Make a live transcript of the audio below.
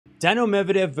Daniil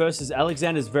Medvedev versus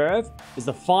Alexander Zverev is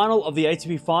the final of the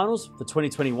ATP Finals for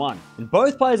 2021. And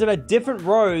both players have had different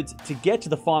roads to get to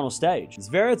the final stage.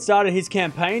 Zverev started his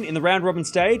campaign in the round-robin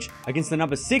stage against the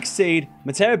number 6 seed,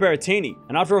 Matteo Berrettini.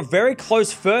 And after a very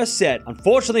close first set,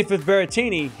 unfortunately for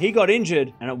Berrettini, he got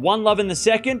injured and at 1-love in the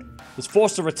second, was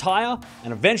forced to retire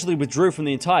and eventually withdrew from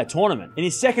the entire tournament. In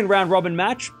his second round-robin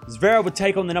match, Zverev would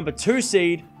take on the number 2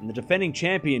 seed and the defending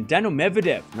champion, Daniil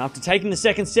Medvedev. And after taking the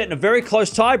second set in a very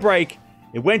close tiebreak,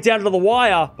 it went down to the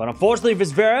wire, but unfortunately for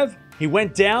Zverev, he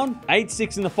went down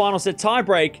 8-6 in the final set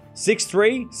tiebreak,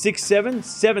 6-3, 6-7,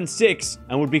 7-6,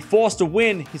 and would be forced to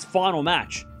win his final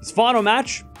match. His final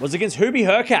match was against Hubie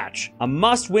Hurkacz, a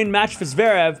must-win match for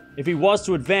Zverev if he was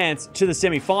to advance to the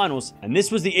semi-finals. And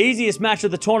this was the easiest match of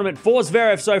the tournament for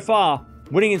Zverev so far,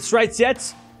 winning in straight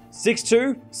sets,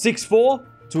 6-2,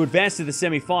 6-4, to advance to the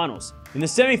semi-finals. In the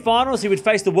semi-finals, he would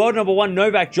face the world number 1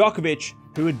 Novak Djokovic,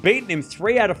 who had beaten him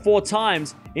 3 out of 4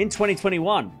 times in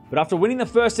 2021. But after winning the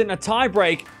first set in a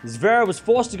tiebreak, Zverev was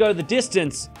forced to go the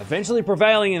distance, eventually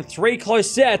prevailing in 3 close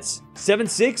sets,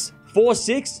 7-6,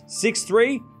 4-6,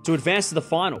 6-3, to advance to the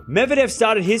final. Medvedev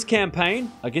started his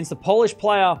campaign against the Polish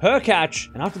player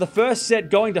Hurkacz, and after the first set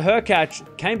going to Hurkacz,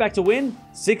 came back to win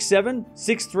 6-7,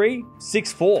 6-3,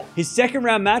 6-4. His second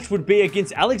round match would be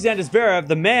against Alexander Zverev,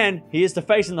 the man he is to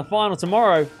face in the final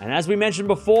tomorrow. And as we mentioned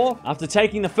before, after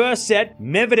taking the first set,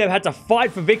 Medvedev had to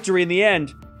fight for victory in the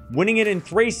end, winning it in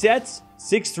 3 sets,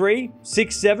 6-3,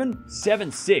 6-7,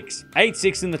 7-6,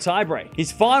 8-6 in the tiebreak.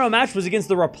 His final match was against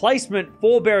the replacement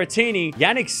for Berrettini,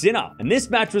 Jannik Sinner. And this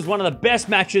match was one of the best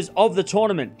matches of the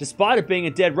tournament, despite it being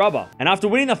a dead rubber. And after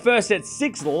winning the first set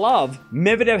 6-love,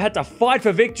 Medvedev had to fight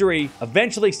for victory,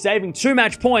 eventually saving 2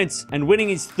 match points and winning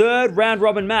his third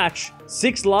round-robin match,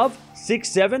 6-love,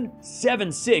 6-7,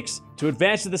 7-6, to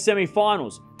advance to the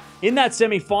semi-finals. In that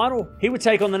semi-final, he would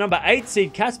take on the number 8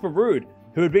 seed Casper Ruud,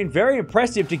 who had been very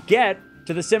impressive to get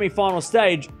to the semi-final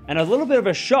stage, and a little bit of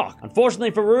a shock.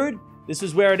 Unfortunately for Ruud, this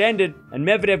is where it ended, and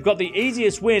Medvedev got the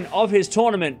easiest win of his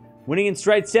tournament, winning in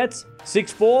straight sets,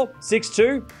 6-4,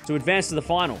 6-2, to advance to the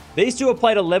final. These two have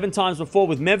played 11 times before,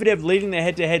 with Medvedev leading their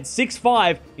head-to-head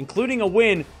 6-5, including a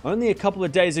win only a couple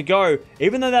of days ago.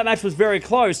 Even though that match was very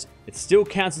close, it still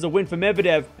counts as a win for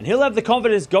Medvedev, and he'll have the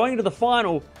confidence going into the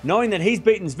final, knowing that he's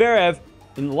beaten Zverev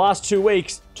in the last 2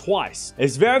 weeks twice.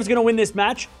 If Zverev's going to win this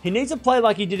match, he needs to play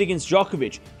like he did against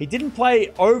Djokovic. He didn't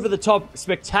play over the top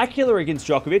spectacular against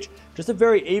Djokovic, just a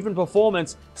very even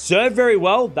performance. Serve very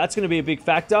well, that's going to be a big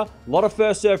factor. A lot of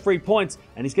first serve free points,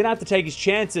 and he's going to have to take his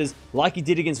chances like he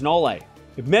did against Nole.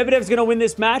 If Medvedev's going to win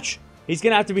this match, he's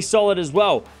going to have to be solid as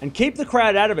well and keep the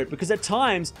crowd out of it, because at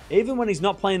times, even when he's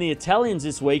not playing the Italians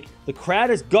this week, the crowd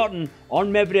has gotten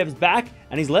on Medvedev's back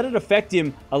and he's let it affect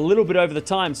him a little bit over the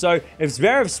time. So if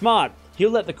Zverev's smart,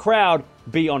 he'll let the crowd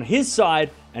be on his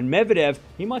side, and Medvedev,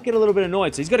 he might get a little bit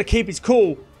annoyed. So he's got to keep his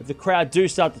cool if the crowd do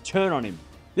start to turn on him.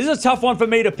 This is a tough one for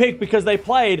me to pick because they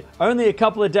played only a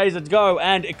couple of days ago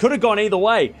and it could have gone either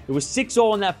way. It was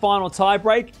 6-all in that final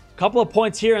tiebreak. A couple of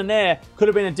points here and there could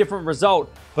have been a different result.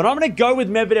 But I'm going to go with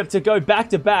Medvedev to go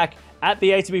back-to-back at the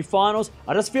ATP Finals.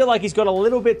 I just feel like he's got a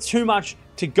little bit too much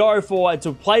to go for and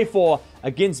to play for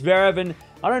against Zverev. And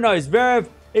I don't know, Zverev,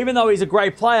 even though he's a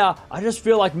great player, I just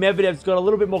feel like Medvedev's got a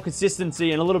little bit more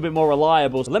consistency and a little bit more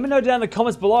reliable. So let me know down in the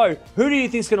comments below, who do you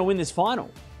think is going to win this final?